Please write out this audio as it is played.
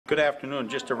Good afternoon.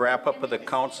 Just a wrap up of the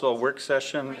council work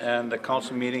session and the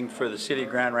council meeting for the City of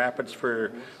Grand Rapids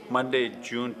for Monday,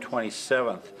 June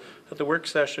 27th. At the work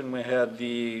session, we had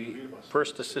the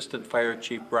First Assistant Fire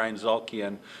Chief Brian Zulke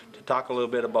in to talk a little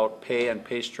bit about pay and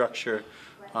pay structure,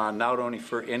 not only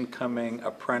for incoming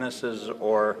apprentices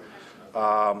or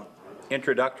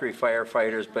introductory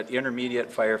firefighters, but intermediate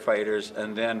firefighters,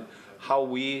 and then how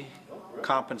we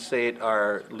compensate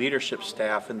our leadership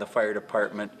staff in the fire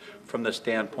department from the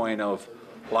standpoint of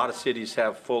a lot of cities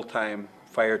have full-time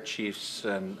fire chiefs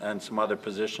and some other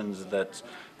positions that's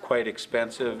quite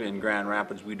expensive. In Grand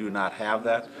Rapids, we do not have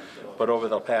that. But over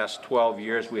the past 12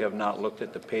 years, we have not looked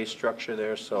at the pay structure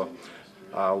there. So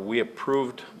we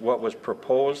approved what was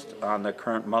proposed on the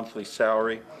current monthly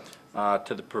salary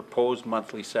to the proposed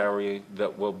monthly salary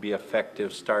that will be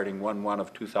effective starting 1/1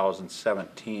 of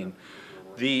 2017.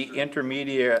 The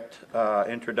intermediate,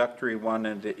 introductory one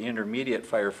and the intermediate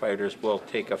firefighters will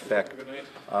take effect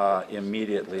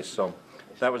immediately. So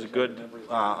that was a good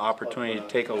opportunity to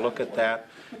take a look at that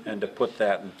and to put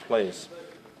that in place.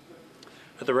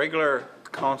 At the regular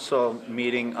council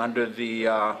meeting under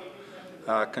the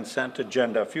consent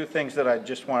agenda, a few things that I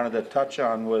just wanted to touch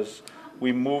on was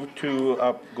we moved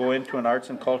to go into an Arts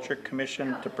and Culture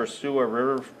Commission to pursue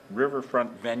a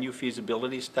riverfront venue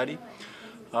feasibility study.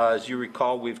 As you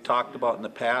recall, we've talked about in the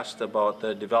past about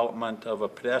the development of a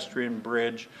pedestrian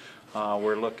bridge.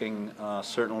 We're looking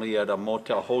certainly at a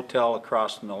motel hotel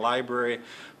across from the library,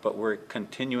 but we're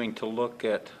continuing to look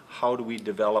at how do we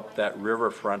develop that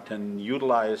riverfront and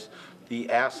utilize the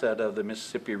asset of the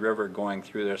Mississippi River going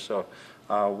through there. So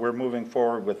we're moving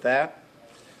forward with that.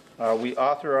 We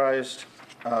authorized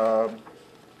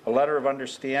a letter of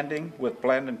understanding with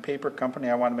Blandin Paper Company.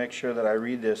 I want to make sure that I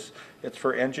read this. It's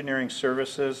for engineering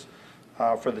services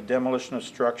for the demolition of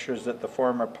structures at the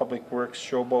former Public Works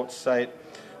Showboat site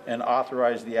and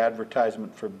authorize the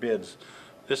advertisement for bids.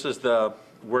 This is the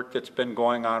work that's been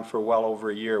going on for well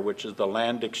over a year, which is the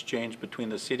land exchange between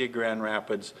the City of Grand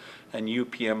Rapids and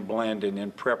UPM Blandin in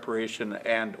preparation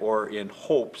and or in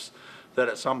hopes that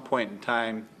at some point in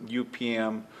time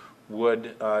UPM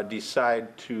would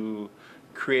decide to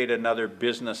create another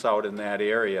business out in that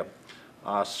area.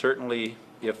 Certainly,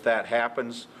 if that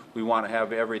happens, we want to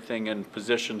have everything in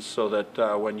position so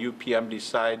that when UPM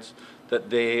decides that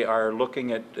they are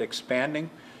looking at expanding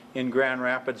in Grand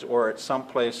Rapids or at some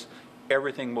place,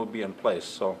 everything will be in place.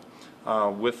 So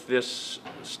with this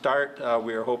start,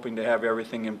 we are hoping to have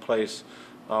everything in place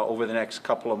over the next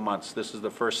couple of months. This is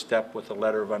the first step with a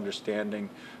letter of understanding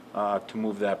to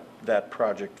move that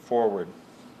project forward.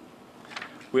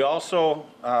 We also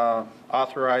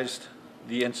authorized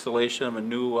the installation of a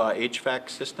new HVAC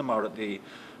system out at the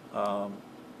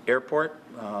airport.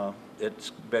 It's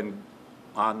been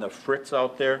on the fritz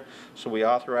out there, so we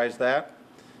authorized that.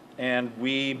 And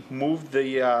we moved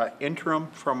the interim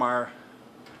from our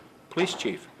police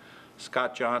chief.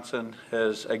 Scott Johnson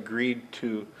has agreed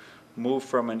to move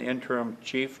from an interim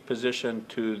chief position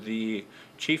to the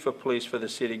chief of police for the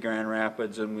City of Grand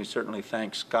Rapids, and we certainly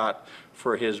thank Scott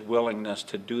for his willingness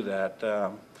to do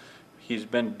that. He's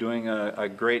been doing a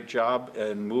great job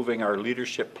in moving our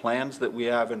leadership plans that we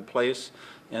have in place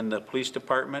in the police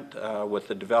department with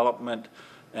the development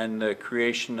and the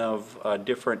creation of a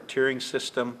different tiering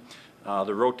system,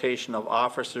 the rotation of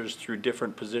officers through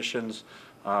different positions.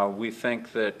 We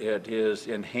think that it is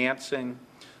enhancing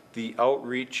the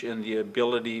outreach and the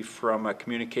ability from a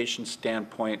communication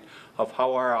standpoint of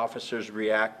how our officers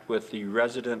react with the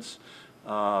residents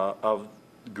of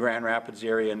Grand Rapids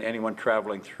area and anyone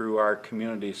traveling through our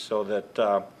community, so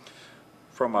that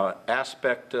from an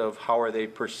aspect of how are they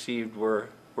perceived, we're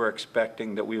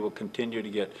expecting that we will continue to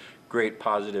get great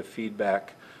positive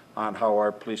feedback on how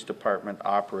our police department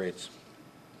operates.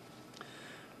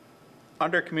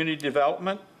 Under community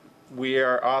development, we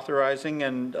are authorizing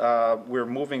and we're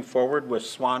moving forward with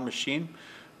Swan Machine.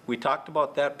 We talked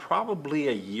about that probably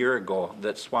a year ago,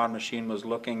 that Swan Machine was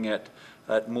looking at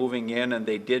moving in, and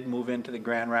they did move into the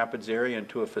Grand Rapids area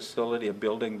into a facility, a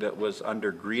building that was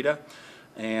under GRETA.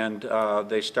 And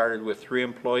they started with 3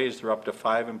 employees. They're up to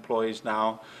 5 employees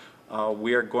now.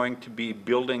 We are going to be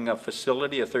building a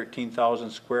facility, a 13,000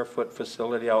 square foot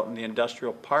facility out in the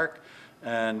industrial park.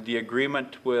 And the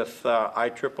agreement with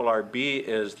IRRB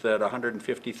is that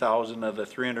 $150,000 of the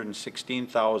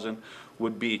 $316,000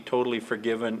 would be totally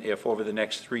forgiven if over the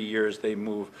next 3 years they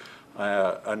move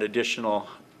an additional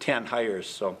 10 hires.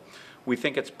 So we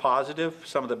think it's positive.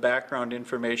 Some of the background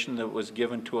information that was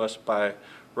given to us by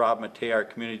Rob Matei, our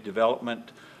community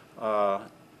development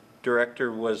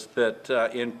director, was that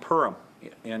in Perham,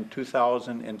 In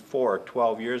 2004,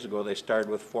 12 years ago, they started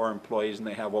with 4 employees and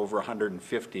they have over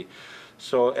 150.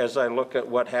 So as I look at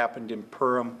what happened in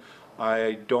Perham,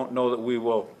 I don't know that we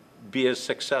will be as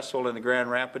successful in the Grand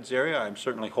Rapids area. I'm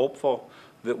certainly hopeful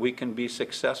that we can be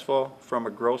successful from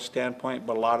a growth standpoint,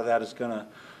 but a lot of that is going to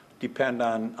depend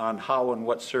on how and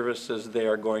what services they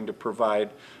are going to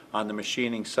provide on the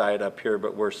machining side up here.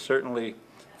 But we're certainly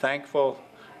thankful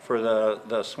for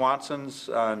the Swansons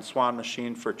and Swan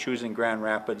Machine for choosing Grand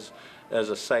Rapids as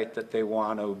a site that they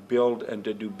want to build and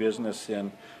to do business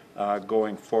in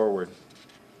going forward.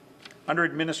 Under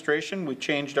administration, we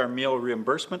changed our meal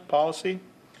reimbursement policy.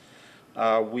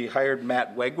 We hired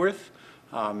Matt Wegworth.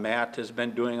 Matt has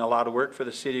been doing a lot of work for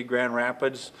the city of Grand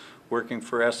Rapids, working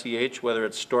for SEH, whether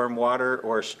it's stormwater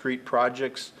or street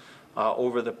projects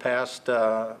over the past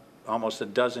almost a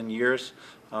dozen years.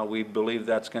 We believe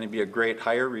that's going to be a great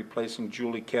hire, replacing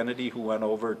Julie Kennedy, who went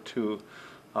over to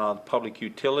public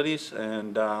utilities.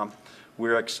 And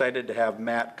we're excited to have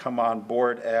Matt come on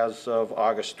board as of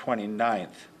August 29th.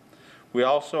 We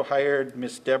also hired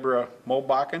Miss Deborah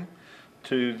Mobakken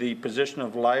to the position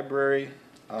of Library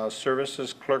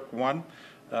Services Clerk 1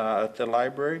 at the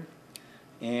library,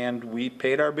 and we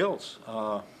paid our bills.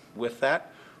 With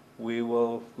that, we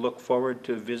will look forward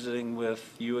to visiting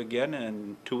with you again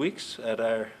in 2 weeks at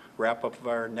our wrap-up of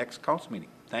our next council meeting.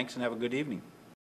 Thanks and have a good evening.